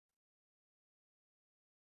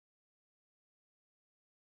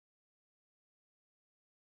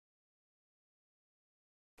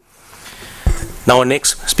Now our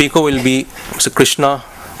next speaker will be Mr. Krishna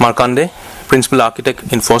Markande, Principal Architect,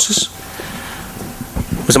 Infosys.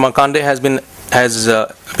 Mr. Markande has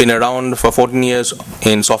been around for 14 years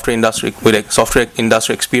in software industry with software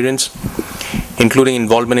industry experience, including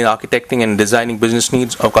involvement in architecting and designing business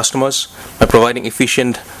needs of customers by providing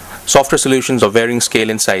efficient software solutions of varying scale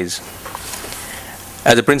and size.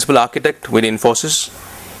 As a principal architect with Infosys,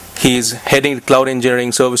 he is heading cloud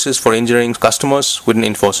engineering services for engineering customers within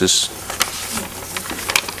Infosys.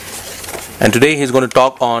 And today he is going to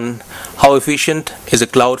talk on how efficient is the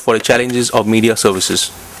cloud for the challenges of media services.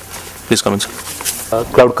 Please come in, sir.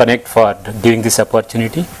 Cloud Connect for giving this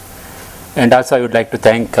opportunity. And also I would like to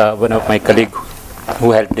thank one of my colleagues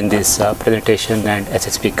who helped in this presentation and as a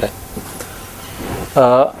speaker.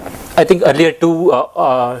 I think earlier two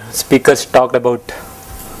speakers talked about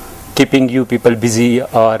keeping you people busy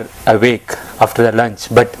or awake after the lunch,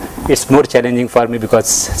 but it's more challenging for me because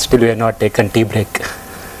still we have not taken tea break.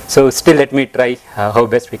 So still let me try how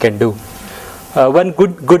best we can do. One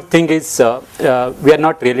good thing is we are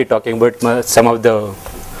not really talking about some of the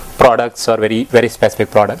products or very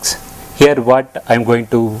specific products. Here what I'm going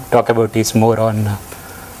to talk about is more on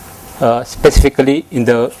specifically in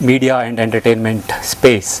the media and entertainment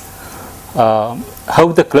space,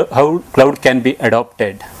 how cloud can be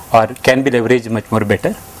adopted or can be leveraged much more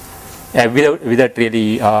better without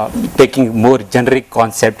really taking more generic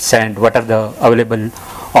concepts and what are the available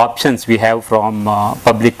options we have from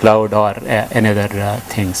public cloud or any other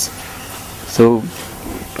things. So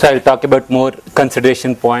I'll talk about more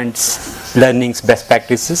consideration points, learnings, best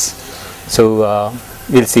practices. So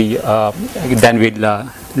we'll see, then we'll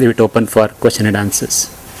leave it open for question and answers.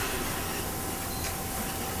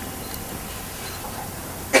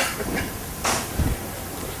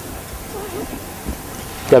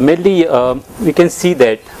 Mainly we can see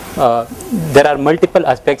that there are multiple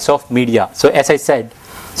aspects of media. So as I said,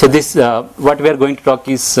 so this what we are going to talk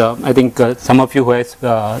is I think some of you who has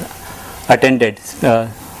attended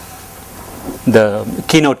the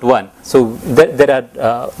keynote 1. So there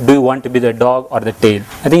are do you want to be the dog or the tail?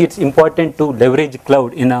 I think it's important to leverage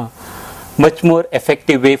cloud in a much more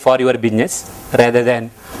effective way for your business rather than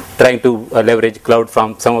trying to leverage cloud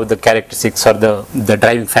from some of the characteristics or the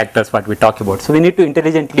driving factors what we talk about. So we need to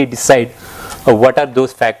intelligently decide what are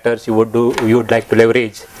those factors you would like to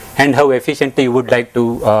leverage and how efficiently you would like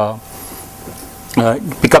to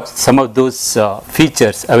pick up some of those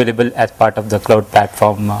features available as part of the cloud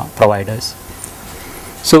platform providers.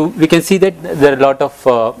 So we can see that there are a lot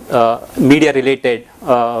of media related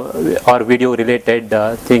or video related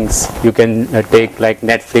things you can take, like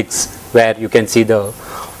Netflix, where you can see the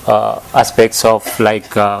aspects of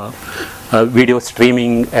like video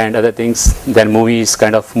streaming and other things. Then movies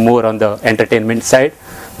kind of more on the entertainment side.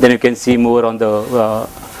 Then you can see more on the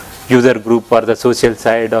user group or the social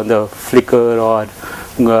side on the Flickr or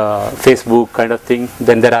Facebook kind of thing.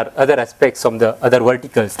 Then there are other aspects from the other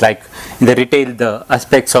verticals, like in the retail the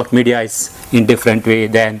aspects of media is in different way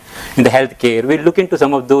than in the healthcare. We'll look into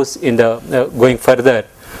some of those in the going further,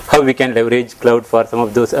 how we can leverage cloud for some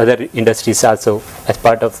of those other industries also as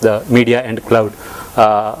part of the media and cloud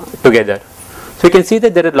together. So you can see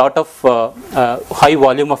that there are a lot of high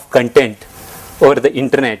volume of content over the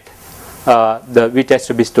internet which has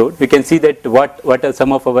to be stored. We can see that what are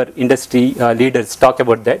some of our industry leaders talk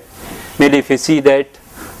about that. Mainly if you see that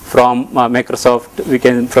from Microsoft, we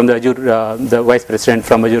can from the Azure, the vice president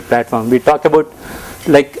from Azure platform, we talk about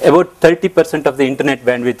like about 30% of the internet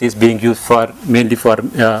bandwidth is being used for mainly for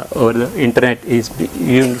or the internet is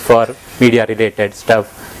used for media related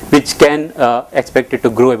stuff, which can expected to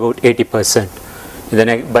grow about 80%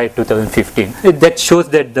 by 2015. That shows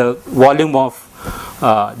that the volume of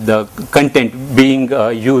the content being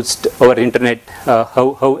used over internet,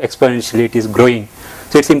 how exponentially it is growing.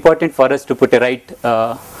 So it's important for us to put a right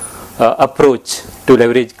approach to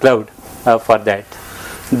leverage cloud for that.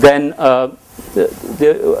 Then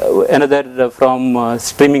another from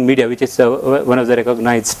streaming media, which is one of the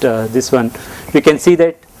recognized this one, we can see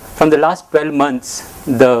that from the last 12 months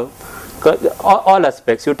all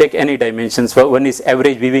aspects, you take any dimensions. One is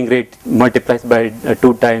average viewing rate multiplies by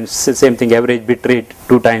 2 times, same thing average bit rate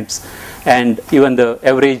 2 times, and even the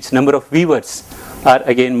average number of viewers are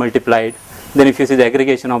again multiplied. Then if you see the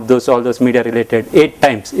aggregation of all those media related 8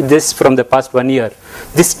 times, this from the past 1 year,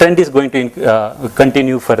 this trend is going to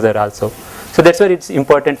continue further also. So that's why it's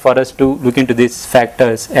important for us to look into these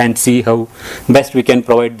factors and see how best we can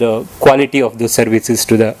provide the quality of those services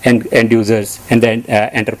to the end users and the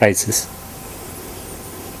enterprises.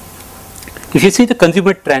 If you see the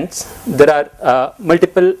consumer trends, there are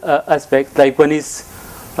multiple aspects. Like one is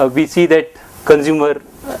we see that consumer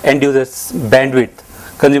end users bandwidth,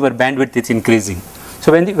 consumer bandwidth is increasing.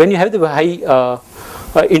 So when you have the high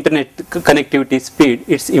internet connectivity speed,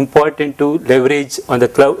 it's important to leverage on the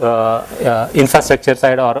cloud infrastructure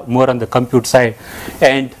side or more on the compute side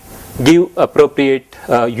and give appropriate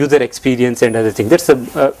user experience and other things. That's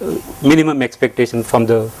a minimum expectation from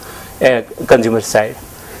the consumer side.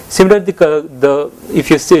 Similarly,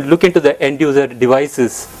 if you look into the end user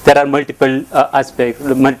devices, there are multiple aspects,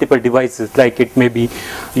 multiple devices. Like it may be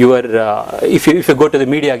your, if you go to the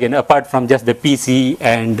media again, apart from just the PC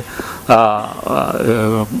and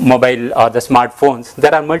mobile or the smartphones,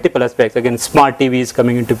 there are multiple aspects. Again, smart TVs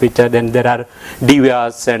coming into picture. Then there are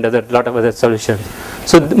DVRs and lot of other solutions.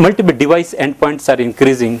 So the multiple device endpoints are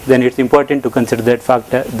increasing. Then it's important to consider that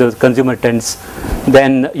factor, the consumer trends.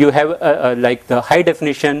 Then you have like the high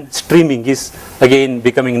definition streaming is again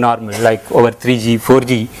becoming normal, like over 3G,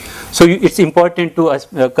 4G. So it's important to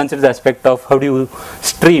consider the aspect of how do you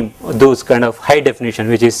stream those kind of high definition,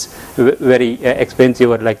 which is very expensive,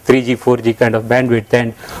 or like 3G, 4G kind of bandwidth,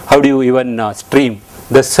 and how do you even stream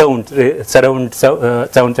the surround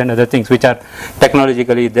sounds and other things, which are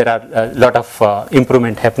technologically there are a lot of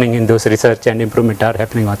improvement happening in those research and improvement are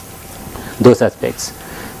happening on those aspects.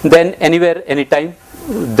 Then anywhere, anytime.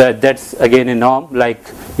 That's again a norm, like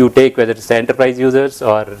you take whether it's enterprise users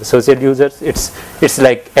or social users, it's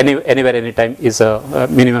like anywhere anytime is a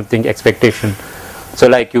minimum thing expectation. So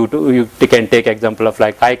like you can take example of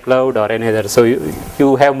like iCloud or any other, so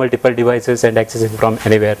you have multiple devices and accessing from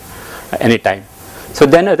anywhere anytime. So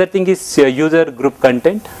then other thing is user group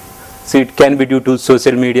content. So it can be due to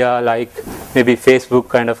social media, like maybe Facebook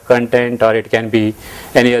kind of content, or it can be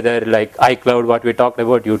any other like iCloud, what we talked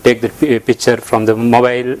about. You take the picture from the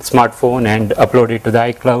mobile smartphone and upload it to the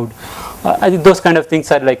iCloud. I think those kind of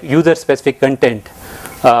things are like user specific content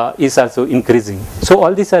is also increasing. So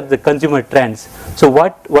all these are the consumer trends. So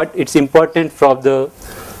what it's important for the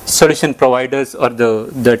solution providers or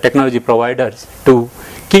the technology providers to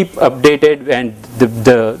keep updated, and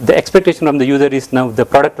the expectation from the user is now the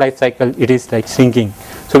product life cycle, it is like shrinking.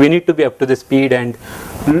 So we need to be up to the speed, and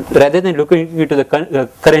rather than looking into the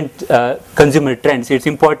current consumer trends, it's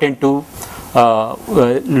important to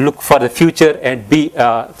look for the future and be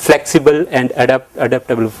flexible and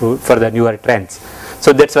adaptable for the newer trends.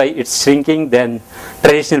 So that's why it's shrinking. Then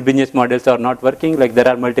traditional business models are not working. Like there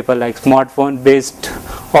are multiple like smartphone based,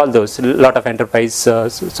 all those, a lot of enterprise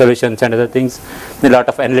solutions and other things. A lot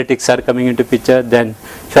of analytics are coming into picture. Then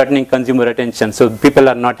shortening consumer attention. So people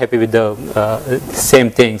are not happy with the same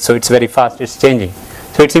thing. So it's very fast. It's changing.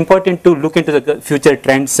 So it's important to look into the future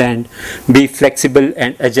trends and be flexible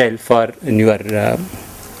and agile for newer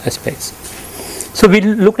aspects. So we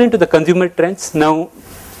looked into the consumer trends. Now,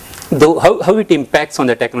 how it impacts on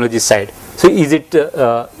the technology side. So is it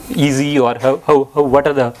easy, or what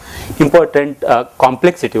are the important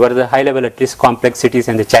complexity, what are the high level at least complexities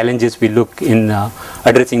and the challenges we look in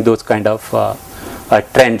addressing those kind of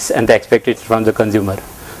trends and the expectations from the consumer.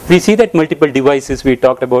 We see that multiple devices, we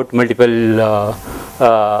talked about multiple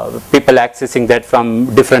people accessing that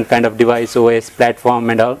from different kind of device, OS, platform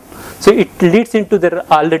and all. So it leads into there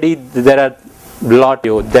are lot,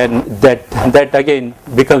 then that again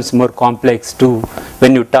becomes more complex too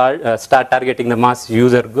when you start targeting the mass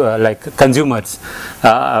user like consumers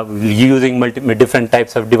using different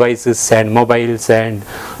types of devices and mobiles and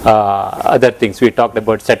other things. We talked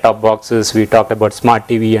about set-top boxes, we talked about smart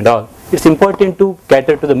TV and all. It's important to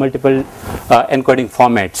cater to the multiple encoding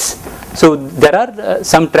formats. So there are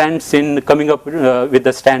some trends in coming up with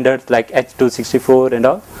the standards like H264 and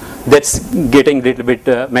all. That's getting a little bit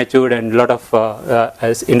matured, and a lot of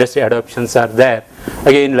as industry adoptions are there.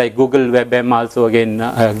 Again, like Google WebM also again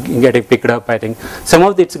getting picked up. I think some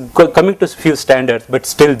of it's coming to few standards, but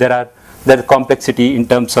still there's complexity in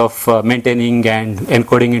terms of maintaining and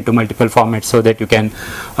encoding into multiple formats, so that you can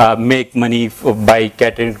make money by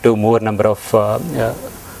catering to more number of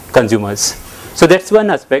consumers. So that's one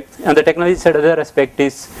aspect. On the technology side, other aspect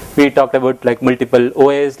is we talked about like multiple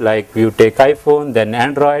OS, like you take iPhone, then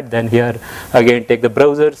Android, then here again take the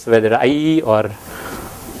browsers, whether IE or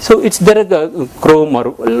so it's there are Chrome or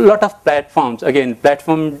a lot of platforms. Again,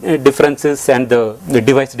 platform differences and the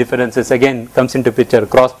device differences again comes into picture.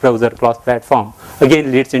 Cross browser, cross platform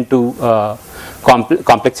again leads into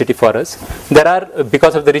complexity for us. There are,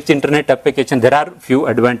 because of the rich internet application, there are few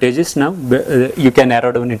advantages now. You can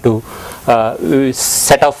narrow down into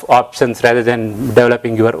set of options rather than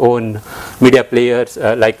developing your own media players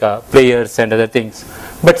like players and other things.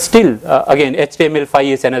 But still, again, HTML5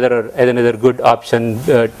 is another good option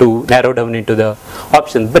to narrow down into the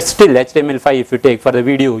options. But still, HTML5, if you take for the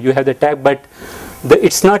video, you have the tag, but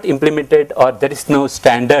it's not implemented, or there is no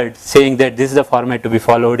standard saying that this is the format to be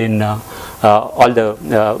followed in all the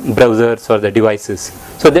browsers or the devices.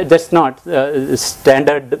 So that's not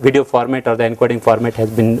standard video format, or the encoding format has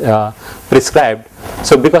been prescribed.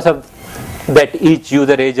 So because of that, each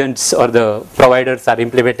user agents or the providers are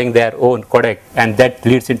implementing their own codec, and that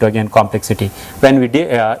leads into again complexity. When we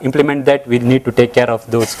implement that, we need to take care of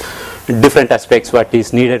those different aspects, what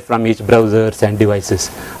is needed from each browsers and devices.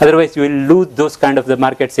 Otherwise you will lose those kind of the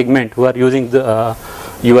market segment who are using the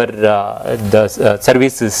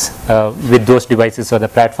services with those devices or the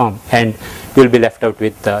platform, and you will be left out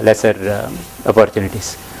with lesser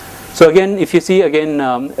opportunities. So again, if you see again,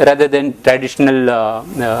 rather than traditional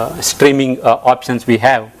streaming options we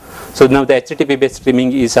have, so now the HTTP based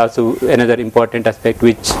streaming is also another important aspect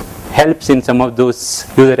which helps in some of those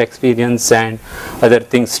user experience and other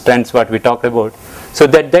things, trends what we talked about. So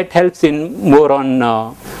that helps in more on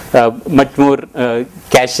much more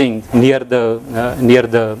caching near the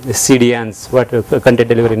CDNs, what content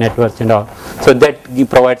delivery networks and all. So that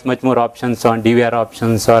provides much more options on DVR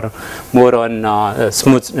options, or more on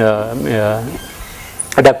smooth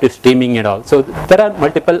adaptive streaming and all. So there are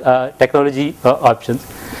multiple technology options.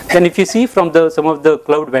 Then if you see from some of the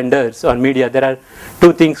cloud vendors or media, there are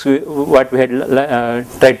two things what we had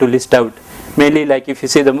tried to list out. Mainly, like if you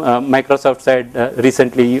see the Microsoft side,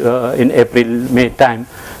 recently in April-May time,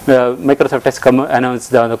 Microsoft has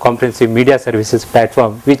announced the comprehensive media services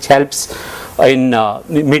platform, which helps in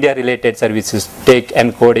media related services, take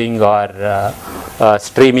encoding or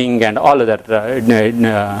streaming and all other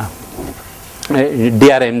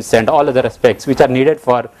DRMs and all other aspects which are needed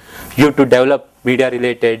for you to develop media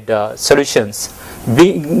related solutions,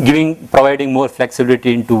 providing more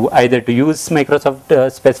flexibility into either to use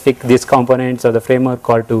Microsoft specific these components or the framework,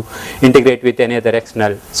 or to integrate with any other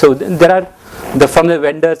external. So there are from the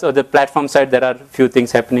vendors or the platform side, there are few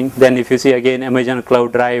things happening. Then if you see again Amazon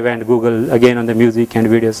Cloud Drive and Google again on the music and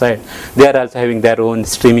video side, they are also having their own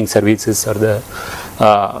streaming services, or the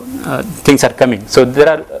things are coming. So there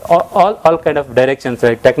are all kind of directions,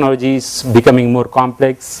 like technology is becoming more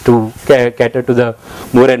complex to cater to the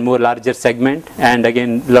more and more larger segment, and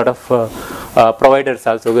again a lot of providers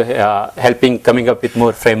also helping coming up with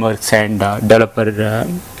more frameworks and developer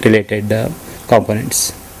related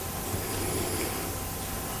components.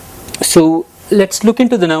 So let's look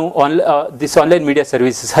into the now this online media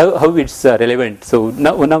services, how it's relevant. So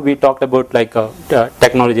now we talked about like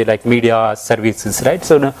technology like media services, right?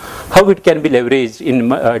 So now how it can be leveraged in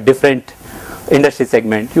different industry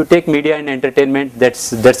segment. You take media and entertainment, that's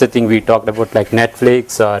the thing we talked about, like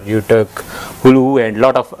Netflix, or you took Hulu and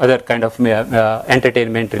lot of other kind of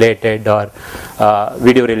entertainment related or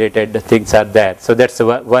video related things are there. So that's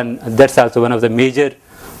also one of the major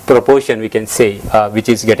proportion we can say which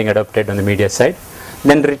is getting adopted on the media side.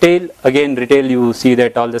 Then retail, again retail you see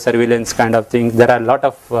that all the surveillance kind of things, there are a lot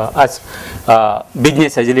of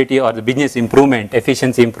business agility or the business improvement,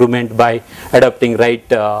 efficiency improvement by adopting right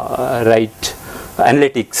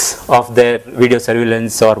analytics of their video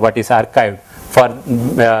surveillance or what is archived for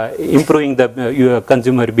improving the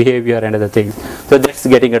consumer behavior and other things. So that's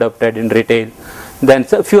getting adopted in retail. Then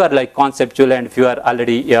so few are like conceptual and few are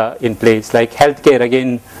already in place, like healthcare,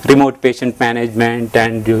 again remote patient management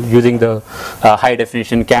and using the high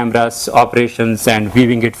definition cameras operations and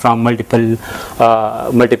viewing it from multiple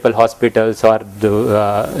hospitals, or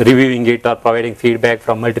reviewing it or providing feedback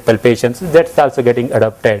from multiple patients, that's also getting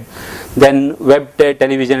adopted. Then web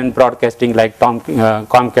television and broadcasting, like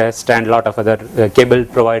Comcast and a lot of other cable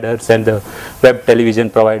providers and the web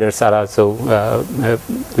television providers are also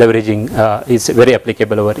leveraging is very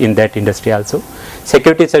applicable over in that industry also.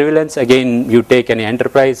 Security surveillance, again you take any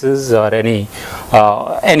enterprises or any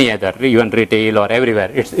other, even retail or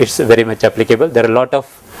everywhere, it's very much applicable. There are a lot of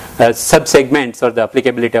sub-segments or the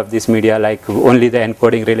applicability of this media, like only the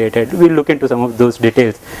encoding related. We'll look into some of those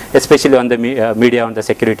details, especially on the media on the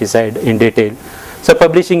security side in detail. So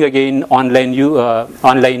publishing, again online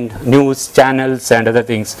news channels and other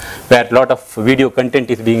things, where a lot of video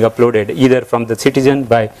content is being uploaded either from the citizen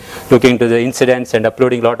by looking to the incidents and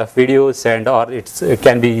uploading a lot of videos, and or it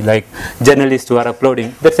can be like journalists who are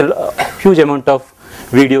uploading. There's a huge amount of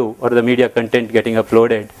video or the media content getting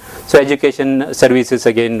uploaded. So education services,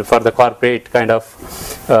 again for the corporate kind of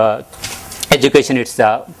education, it's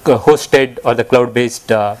hosted or the cloud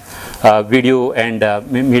based video and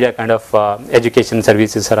media kind of education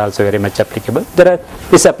services are also very much applicable.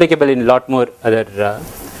 It's applicable in a lot more other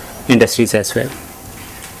industries as well.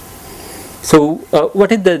 So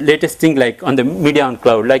what is the latest thing like on the media on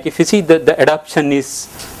cloud? Like if you see the adoption is,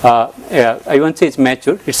 I won't say it's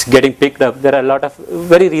mature, it's getting picked up. There are a lot of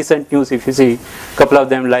very recent news, if you see a couple of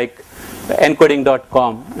them, like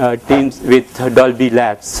encoding.com teams with Dolby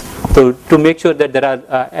Labs. So to make sure that there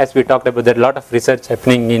are, as we talked about, there are a lot of research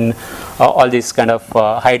happening in all these kind of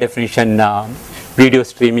high definition video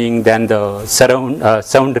streaming, then the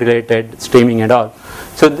sound related streaming and all.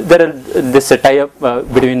 So there are this tie-up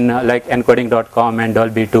between like encoding.com and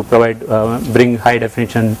Dolby to provide bring high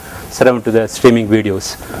definition surround to the streaming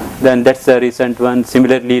videos. Then that's the recent one.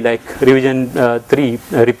 Similarly, like revision 3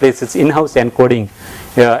 replaces in-house encoding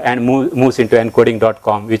and moves into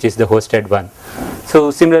encoding.com, which is the hosted one.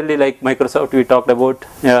 So similarly, like Microsoft, we talked about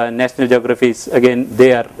National Geographies. Again,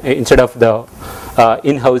 they are instead of the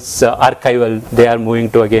in-house archival, they are moving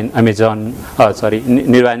to again Amazon,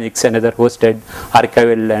 Nirvanix, another hosted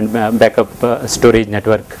archival and backup storage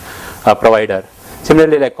network provider.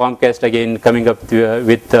 Similarly, like Comcast again coming up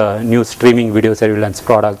with new streaming video surveillance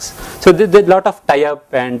products. So there's a lot of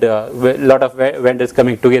tie-up and a lot of vendors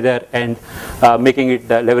coming together and making it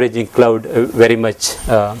leveraging cloud very much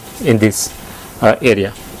in this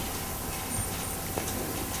area.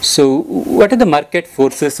 So what are the market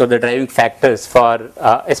forces or the driving factors for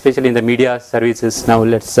especially in the media services? Now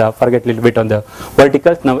let's forget a little bit on the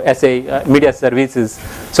verticals. Now as a media services,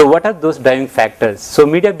 so what are those driving factors? So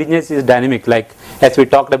media business is dynamic, like as we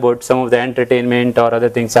talked about, some of the entertainment or other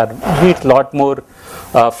things are need a lot more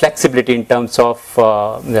flexibility in terms of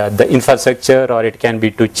the infrastructure, or it can be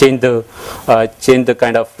to change the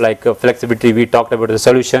kind of like flexibility. We talked about the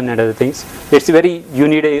solution and other things. It's very, you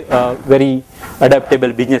need a very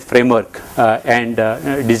adaptable business framework and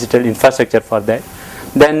digital infrastructure for that.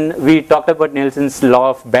 Then we talked about Nielsen's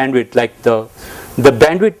law of bandwidth, like the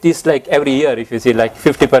bandwidth is like every year, if you see like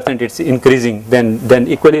 50% it's increasing, then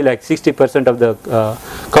equally like 60% of the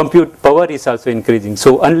compute power is also increasing.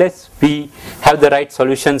 So unless we have the right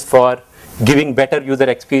solutions for giving better user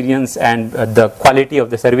experience and the quality of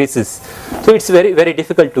the services, so it's very, very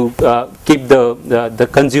difficult to keep the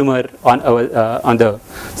consumer on the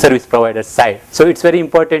service provider side. So it's very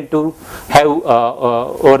important to have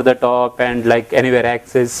over the top and like anywhere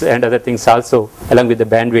access and other things also along with the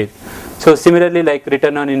bandwidth. So similarly, like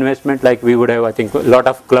return on investment, like we would have, I think, a lot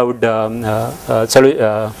of cloud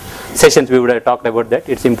sessions we would have talked about that.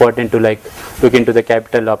 It's important to like look into the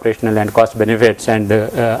capital, operational and cost benefits and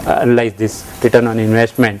analyze this return on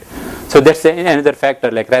investment. So that's another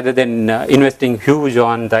factor, like rather than investing huge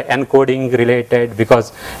on the encoding related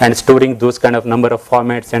and storing those kind of number of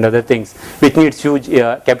formats and other things, which needs huge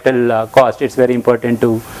capital cost. It's very important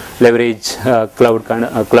to leverage cloud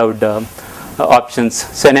options.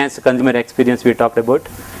 So enhance the consumer experience we talked about,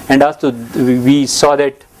 and also we saw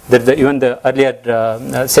that even the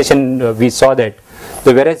earlier session we saw that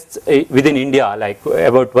whereas within India, like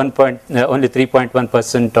about only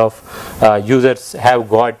 3.1% of users have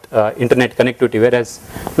got internet connectivity, whereas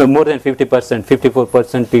more than 50%,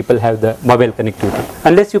 54% people have the mobile connectivity.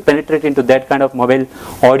 Unless you penetrate into that kind of mobile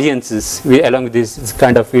audiences, along with this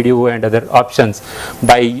kind of video and other options,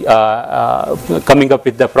 by coming up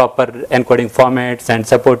with the proper encoding formats and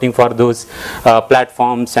supporting for those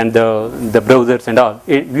platforms and the browsers and all,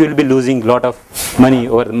 we will be losing a lot of money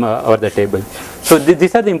over the table. So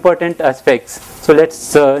these are the important aspects. So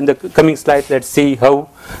let's in the coming slides, let's see how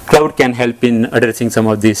cloud can help in addressing some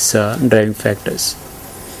of these driving factors.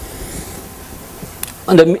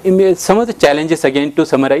 On some of the challenges, again to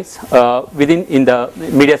summarize, in the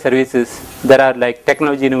media services, there are like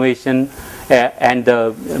technology innovation and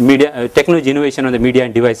the media technology innovation on the media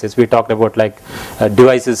and devices. We talked about like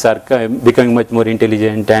devices are becoming much more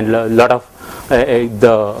intelligent, and a lot of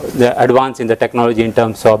the advance in the technology in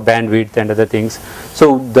terms of bandwidth and other things.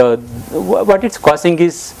 So what it's causing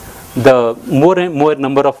is the more and more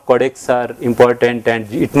number of codecs are important,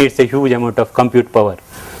 and it needs a huge amount of compute power.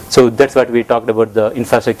 So that's what we talked about, the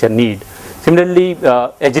infrastructure need. Similarly,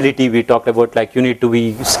 agility we talked about, like you need to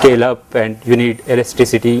be scale up and you need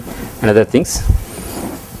elasticity and other things.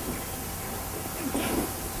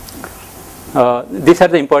 These are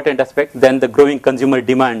the important aspects. Then the growing consumer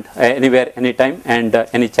demand anywhere, anytime, and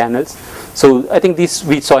any channels. So I think this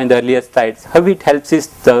we saw in the earlier slides. How it helps is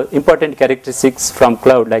the important characteristics from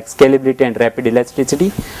cloud, like scalability and rapid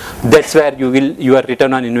elasticity. That's where your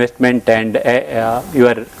return on investment and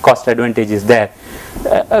your cost advantage is there.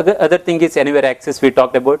 Other thing is anywhere access we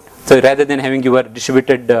talked about. So rather than having your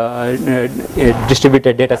distributed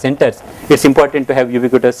data centers, it's important to have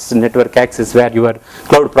ubiquitous network access where your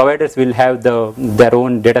cloud providers will have their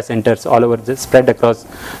own data centers all over, spread across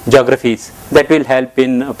geographies. That will help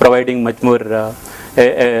in providing much more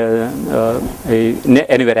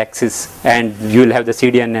anywhere access, and you will have the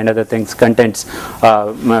CDN and other things, contents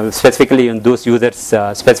specifically in those users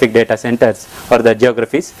specific data centers or the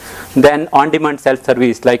geographies. Then on-demand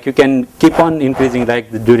self-service, like you can keep on increasing, like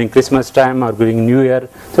during Christmas time or during New Year.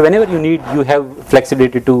 So whenever you need, you have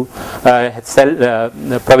flexibility to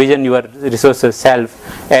provision your resources self,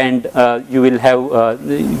 and you will have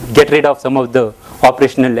get rid of some of the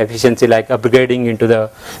operational efficiency, like upgrading into the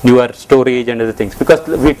newer storage and other things, because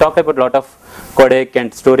we talk about a lot of codec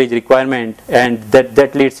and storage requirement, and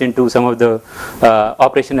that leads into some of the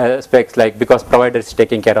operational aspects, like because providers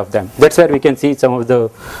taking care of them. That's where we can see some of the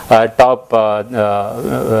top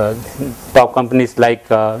companies like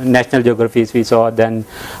National Geographies we saw, then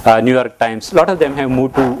New York Times. A lot of them have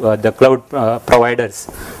moved to the cloud providers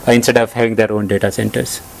instead of having their own data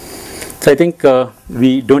centers. So I think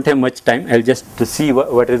we don't have much time. I'll just see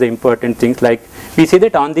what are the important things. Like we see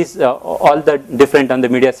that on this, all the different on the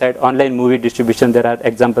media side, online movie distribution, there are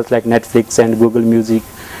examples like Netflix and Google Music.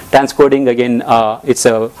 Transcoding, again, it's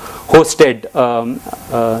a hosted,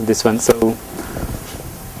 this one. So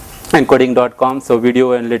encoding.com, so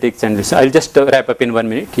video analytics and this. I'll just wrap up in 1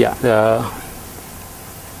 minute. Yeah.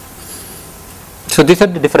 So these are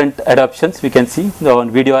the different adoptions we can see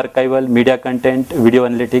on video archival, media content, video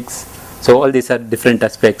analytics. So all these are different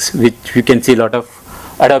aspects which you can see a lot of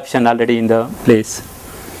adoption already in the place.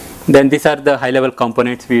 Then these are the high level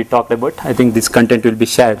components we talked about. I think this content will be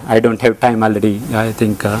shared. I don't have time already. I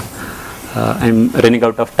think I'm running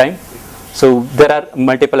out of time. So there are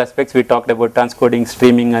multiple aspects we talked about: transcoding,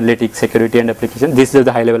 streaming, analytics, security and application. This is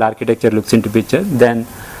the high level architecture looks into picture. Then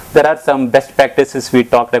there are some best practices we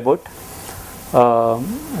talked about.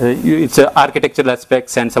 It's architectural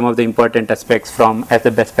aspects and some of the important aspects from as a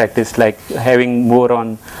best practice, like having more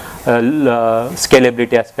on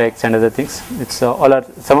scalability aspects and other things. It's all are,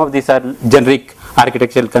 some of these are generic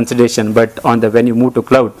architectural consideration, but on the when you move to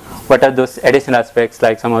cloud, what are those additional aspects,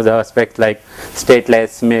 like some of the aspects like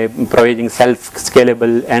stateless, providing self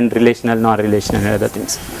scalable and relational, non-relational and other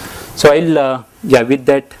things. So I'll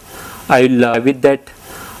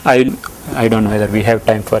I don't know whether we have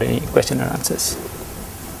time for any question or answers.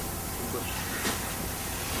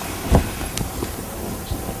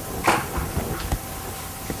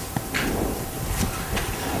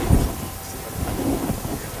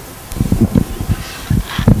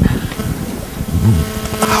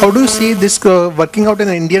 How do you see this working out in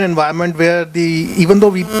an Indian environment where even though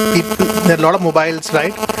there are a lot of mobiles,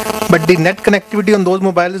 right, but the net connectivity on those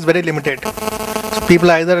mobiles is very limited. So people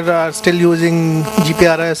either are still using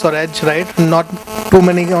GPRS or Edge, right, not too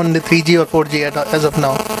many on the 3G or 4G as of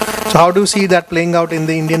now. So how do you see that playing out in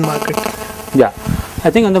the Indian market? Yeah, I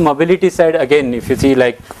think on the mobility side, again, if you see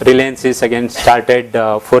like Reliance is again started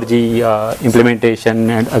 4G implementation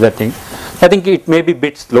and other things. I think it may be a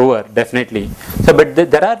bit slower, definitely. So, but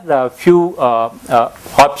there are few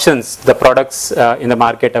options, the products in the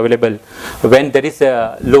market available when there is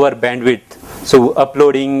a lower bandwidth. So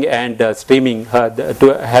uploading and streaming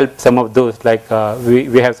to help some of those, like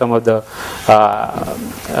we have some of the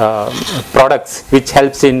products which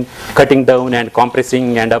helps in cutting down and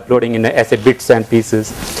compressing and uploading in as a bits and pieces.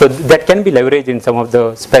 So that can be leveraged in some of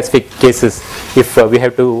the specific cases if we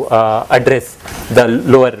have to address the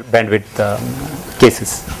lower bandwidth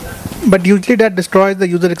cases. But usually that destroys the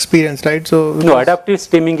user experience, right? So no, adaptive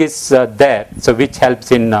streaming is there, so which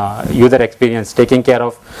helps in user experience, taking care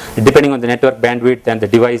of depending on the network bandwidth and the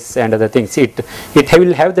device and other things. It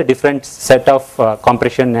will have the different set of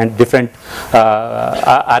compression and different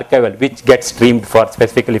archival which gets streamed for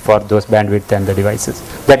specifically for those bandwidth and the devices.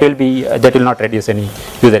 That will not reduce any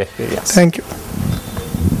user experience. Thank you.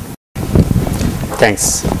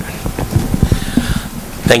 Thanks.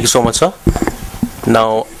 Thank you so much, sir.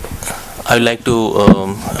 Now I would like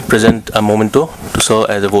to present a memento to serve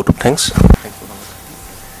as a vote of thanks.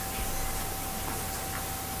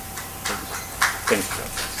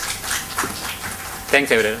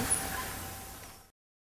 Thanks everyone.